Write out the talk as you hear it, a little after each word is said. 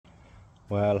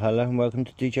Well, hello and welcome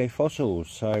to DJ Fossils.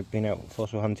 So I've been out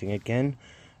fossil hunting again.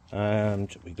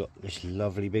 We've got this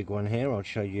lovely big one here. I'll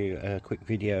show you a quick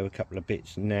video, a couple of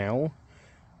bits now,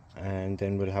 and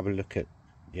then we'll have a look at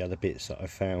the other bits that I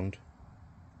found.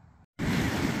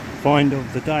 Find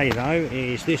of the day though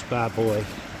is this bad boy,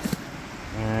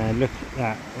 and look at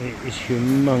that, it is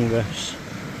humongous,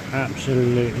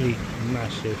 absolutely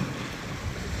massive,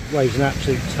 weighs an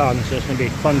absolute ton, so it's going to be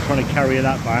fun trying to carry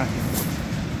that back.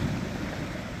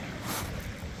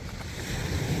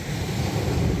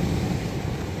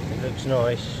 Looks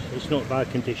nice, it's not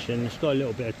bad condition, it's got a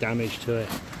little bit of damage to it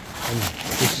on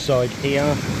this side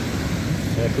here.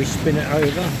 So if we spin it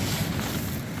over,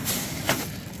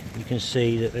 you can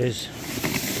see that there's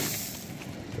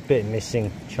a bit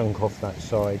missing chunk off that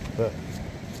side, but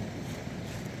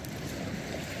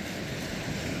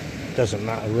it doesn't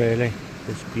matter really,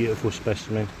 it's a beautiful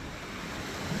specimen.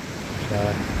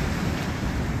 So,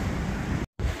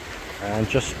 and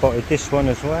just spotted this one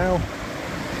as well.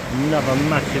 Another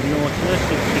massive nautilus,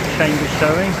 the chamber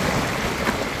showing,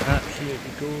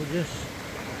 absolutely gorgeous.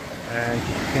 And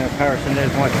just in comparison,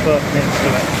 there's my foot next to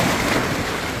it.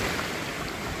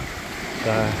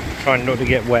 So trying not to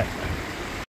get wet.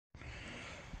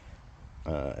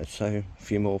 So a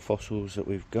few more fossils that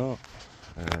we've got.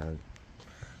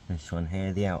 This one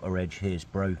here, the outer edge here is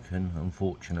broken,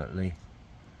 unfortunately,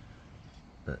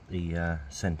 but the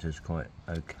centre's quite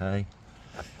okay.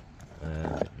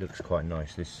 It looks quite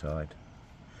nice this side,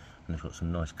 and it's got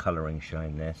some nice colouring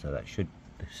showing there, so that should,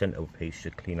 the centre piece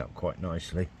should clean up quite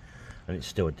nicely, and it's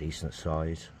still a decent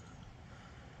size.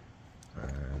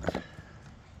 And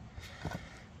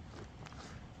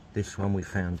this one we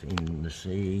found in the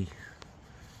sea.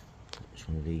 It's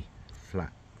one of the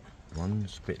flat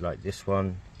ones, a bit like this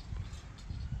one.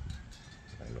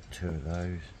 I've got two of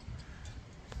those.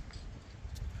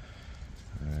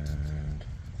 And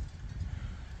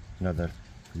another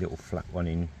little flat one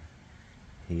in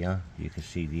here, you can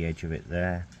see the edge of it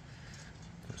there,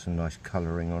 got some nice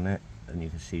colouring on it, and you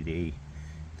can see the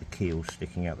keel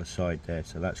sticking out the side there,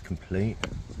 so that's complete.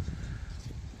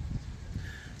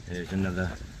 There's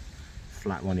another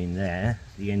flat one in there,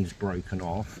 the end's broken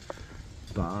off,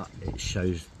 but it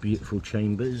shows beautiful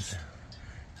chambers.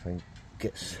 So it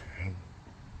gets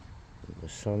the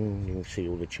sun, you can see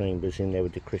all the chambers in there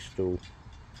with the crystal,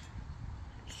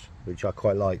 which I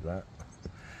quite like that.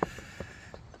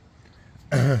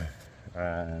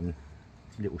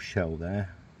 Little shell there.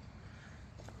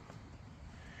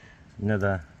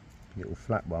 Another little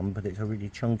flat one, but it's a really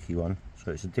chunky one, so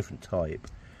it's a different type.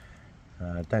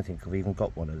 I don't think I've even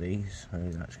got one of these, so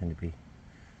that's going to be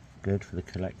good for the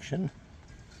collection.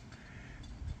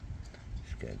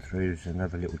 Just getting through, there's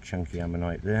another little chunky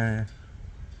ammonite there.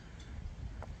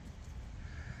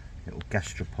 Little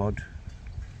gastropod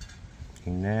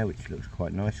in there, which looks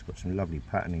quite nice, got some lovely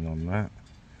patterning on that,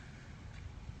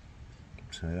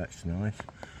 so that's nice.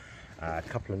 A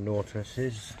couple of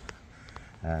nautiluses.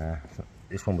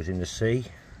 This one was in the sea,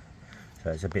 so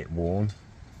it's a bit worn,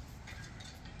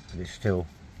 but it still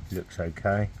looks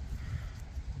okay,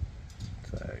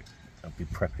 so I'll be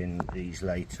prepping these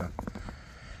later.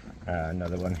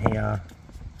 Another one here,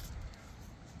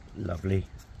 lovely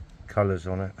colours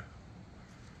on it.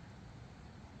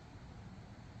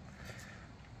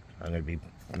 I'm going to be,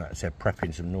 like I said,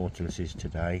 prepping some nautiluses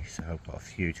today, so I've got a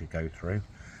few to go through.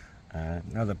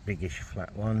 Another biggish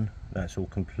flat one, that's all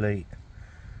complete.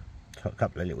 A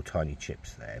couple of little tiny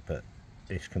chips there, but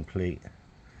it's complete.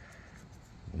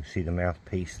 You can see the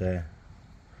mouthpiece there.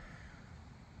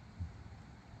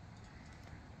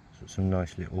 So some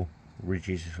nice little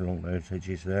ridges along those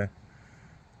edges there,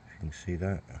 if you can see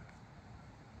that.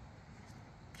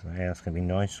 So yeah, that's going to be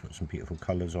nice, got some beautiful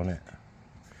colours on it.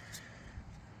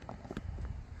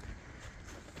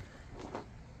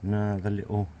 Another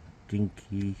little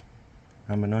dinky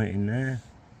ammonite in there.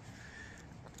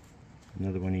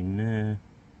 Another one in there.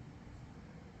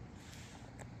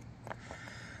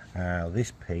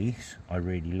 This piece I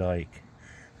really like.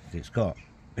 It's got a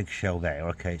big shell there.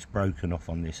 Okay, it's broken off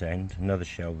on this end. Another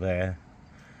shell there.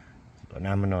 Got an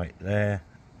ammonite there.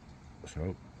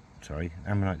 Sorry,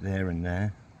 ammonite there and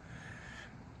there.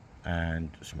 And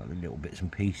some other little bits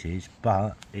and pieces,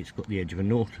 but it's got the edge of a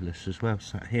nautilus as well,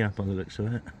 sat here by the looks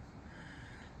of it,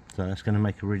 so that's going to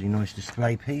make a really nice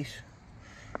display piece.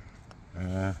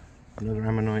 Another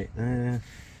ammonite there.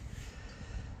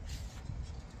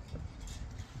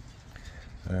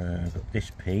 Got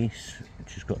this piece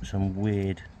which has got some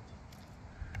weird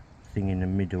thing in the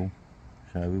middle,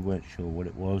 so we weren't sure what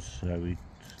it was, so we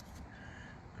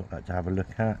got that to have a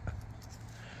look at.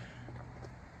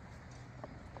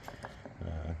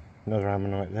 Another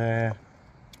ammonite there.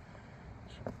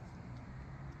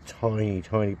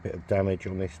 tiny bit of damage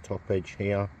on this top edge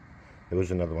here. There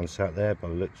was another one sat there by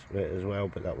the looks of it as well,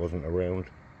 but that wasn't around,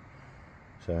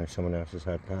 so someone else has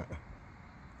had that.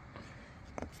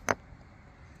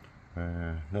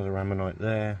 Another Ammonite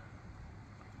there,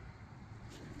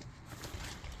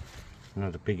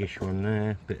 another biggish one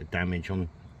there. Bit of damage on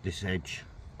this edge,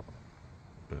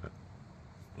 but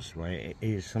that's the way it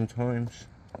is sometimes.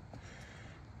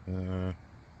 Can't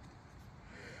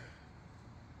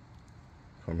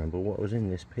remember what was in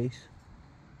this piece.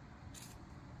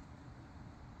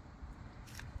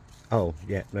 Oh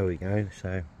yeah, there we go.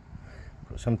 So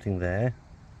got something there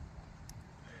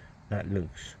that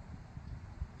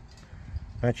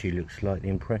actually looks like the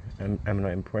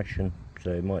Ammonite impression,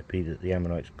 so it might be that the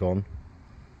Ammonite's gone.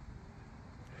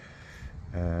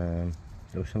 There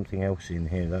was something else in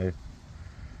here though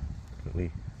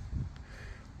that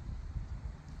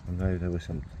I know there was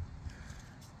something,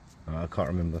 I can't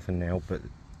remember for now, but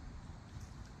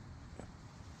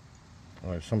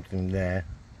there was something there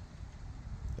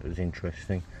that was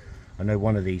interesting. I know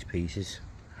one of these pieces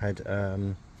had,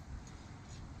 can't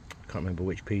remember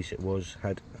which piece it was,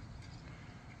 had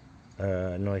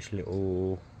a nice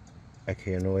little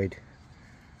echinoid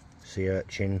sea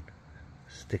urchin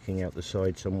sticking out the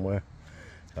side somewhere,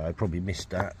 so I probably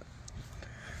missed that.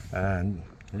 And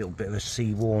a little bit of a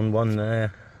sea worn one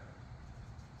there.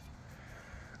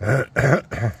 But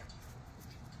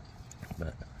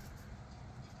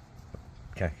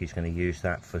Jackie's going to use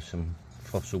that for some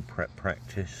fossil prep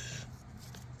practice.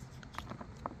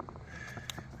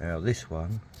 Now this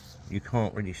one, you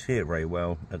can't really see it very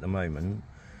well at the moment,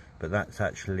 but that's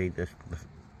actually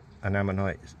an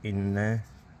Ammonite in there.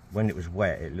 When it was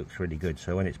wet, it looks really good.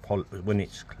 So when it's got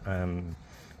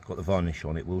the varnish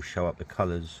on, it will show up the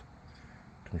colours.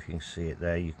 I don't know if you can see it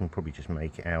there. You can probably just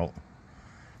make it out.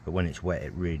 But when it's wet,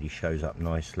 it really shows up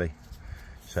nicely.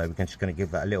 So we're just going to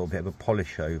give that a little bit of a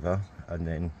polish over and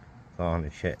then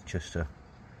varnish it just to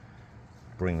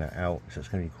bring that out. So it's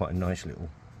going to be quite a nice little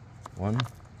one.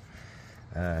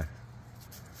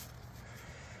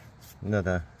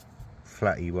 Another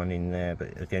flatty one in there,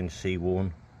 but again sea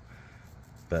worn.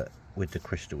 But with the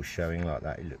crystals showing like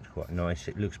that, it looks quite nice.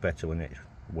 It looks better when it's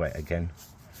wet again.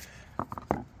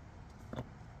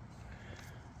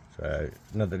 So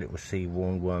another little sea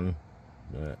worn one,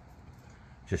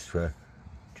 just for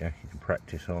Jackie to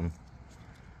practice on.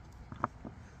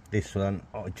 This one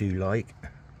I do like.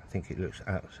 I think it looks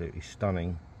absolutely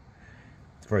stunning.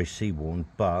 It's very sea worn,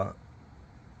 but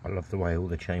I love the way all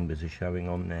the chambers are showing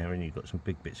on there, and you've got some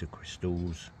big bits of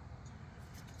crystals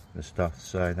and stuff,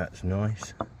 so that's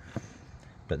nice.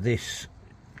 But this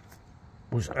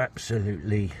was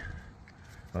absolutely,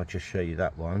 I'll just show you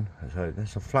that one. So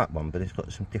that's a flat one, but it's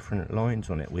got some different lines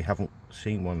on it. We haven't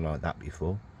seen one like that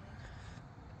before.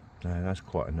 So that's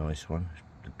quite a nice one.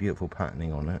 The beautiful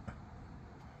patterning on it.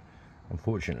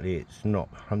 Unfortunately, it's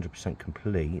not 100%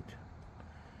 complete.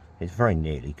 It's very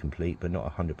nearly complete, but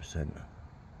not 100%,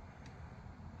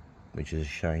 which is a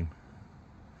shame.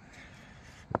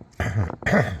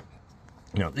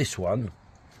 Now this one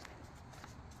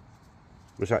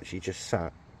was actually just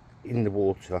sat in the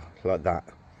water like that,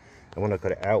 and when I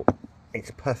got it out, it's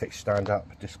a perfect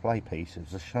stand-up display piece.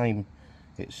 It's a shame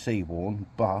it's sea worn,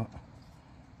 but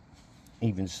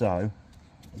even so,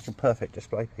 it's a perfect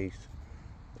display piece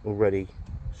already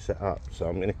set up. So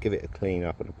I'm going to give it a clean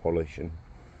up and a polish, and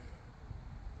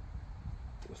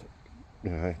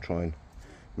try and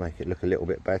make it look a little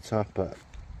bit better, but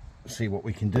see what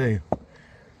we can do.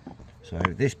 So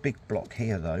this big block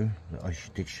here though, that I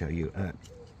did show you a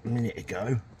minute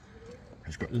ago,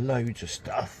 has got loads of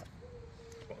stuff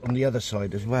on the other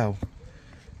side as well.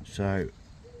 So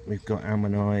we've got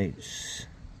ammonites,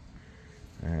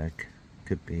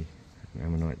 could be an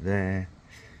ammonite there,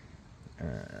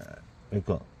 we've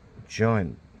got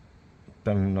giant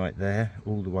ammonite there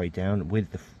all the way down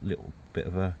with the little bit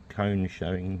of a cone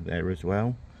showing there as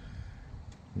well,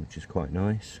 which is quite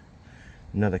nice.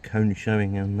 Another cone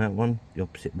showing on that one the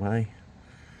opposite way,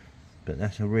 but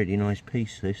that's a really nice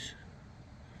piece, this.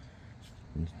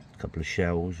 And a couple of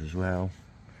shells as well.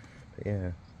 But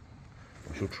yeah,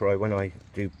 I shall try, when I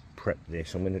do prep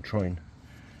this, I'm going to try and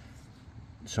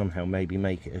somehow maybe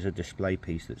make it as a display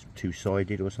piece that's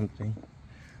two-sided or something.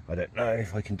 I don't know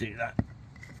if I can do that,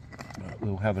 but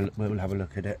we'll have a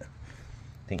look at it.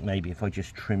 I think maybe if I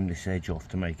just trim this edge off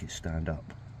to make it stand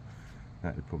up,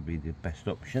 that would probably be the best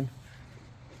option.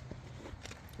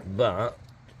 But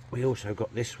we also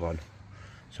got this one,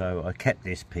 so I kept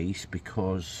this piece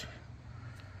because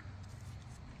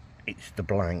it's the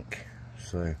blank.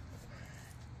 So,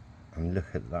 and look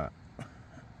at that,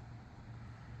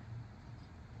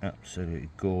 Absolutely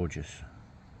gorgeous.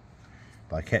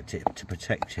 But I kept it to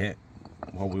protect it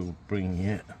while we were bringing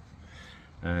it.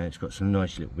 It's got some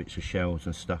nice little bits of shells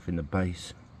and stuff in the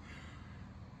base.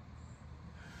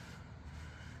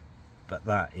 But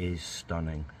that is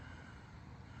stunning.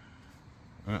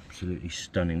 Absolutely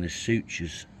stunning. The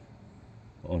sutures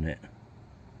on it.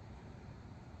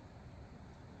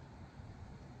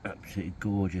 Absolutely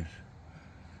gorgeous.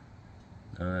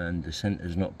 And the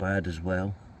centre's not bad as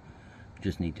well.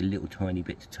 Just need a little tiny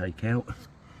bit to take out.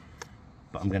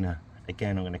 But I'm gonna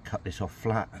cut this off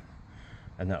flat,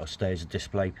 and that'll stay as a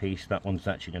display piece. That one's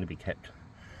actually going to be kept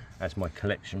as my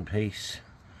collection piece,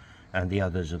 and the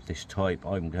others of this type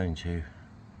I'm going to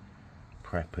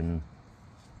prep and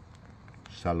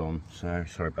sell on. So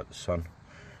sorry about the sun,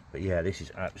 but yeah, this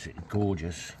is absolutely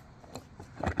gorgeous.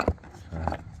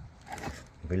 So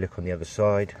if we look on the other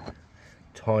side,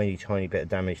 tiny bit of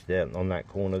damage there on that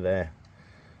corner there,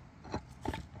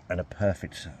 and a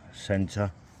perfect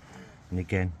center, and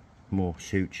again more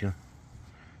suture.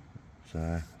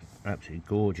 So absolutely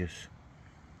gorgeous.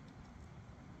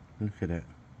 Look at it.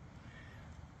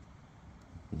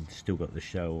 And still got the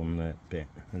shell on that bit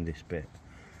and this bit,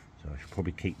 so I should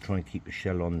probably try and keep the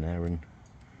shell on there and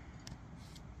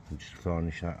just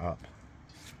varnish that up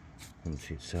once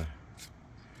it's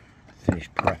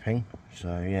finished prepping.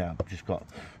 So yeah, I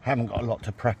haven't got a lot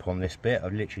to prep on this bit.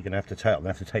 I'm literally going to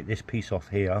have to take this piece off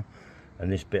here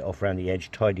and this bit off around the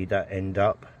edge, tidy that end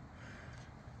up,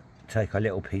 take a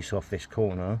little piece off this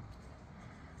corner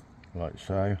like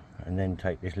so, and then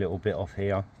take this little bit off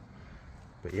here.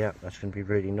 But yeah, that's going to be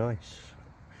really nice.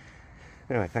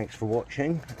 Anyway, thanks for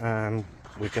watching.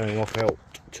 We're going off out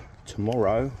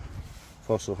tomorrow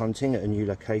fossil hunting at a new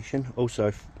location.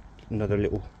 Also another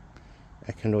little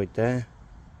echinoid there.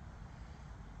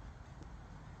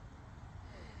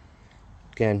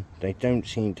 Again, they don't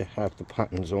seem to have the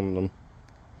patterns on them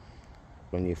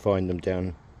when you find them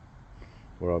down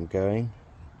where I'm going,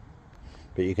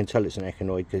 but you can tell it's an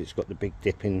echinoid because it's got the big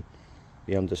dip in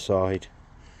the underside.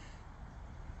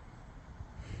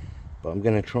 But I'm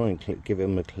going to try and give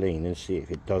them a clean and see if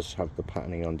it does have the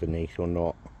patterning underneath or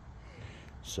not,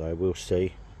 so we'll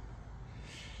see.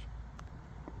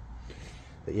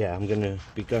 But yeah, I'm going to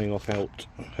be going off out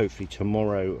hopefully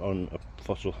tomorrow on a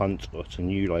fossil hunt at a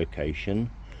new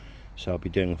location, so I'll be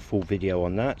doing a full video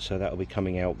on that, so that'll be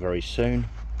coming out very soon.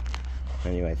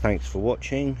 Anyway, thanks for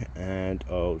watching, and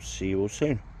I'll see you all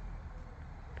soon.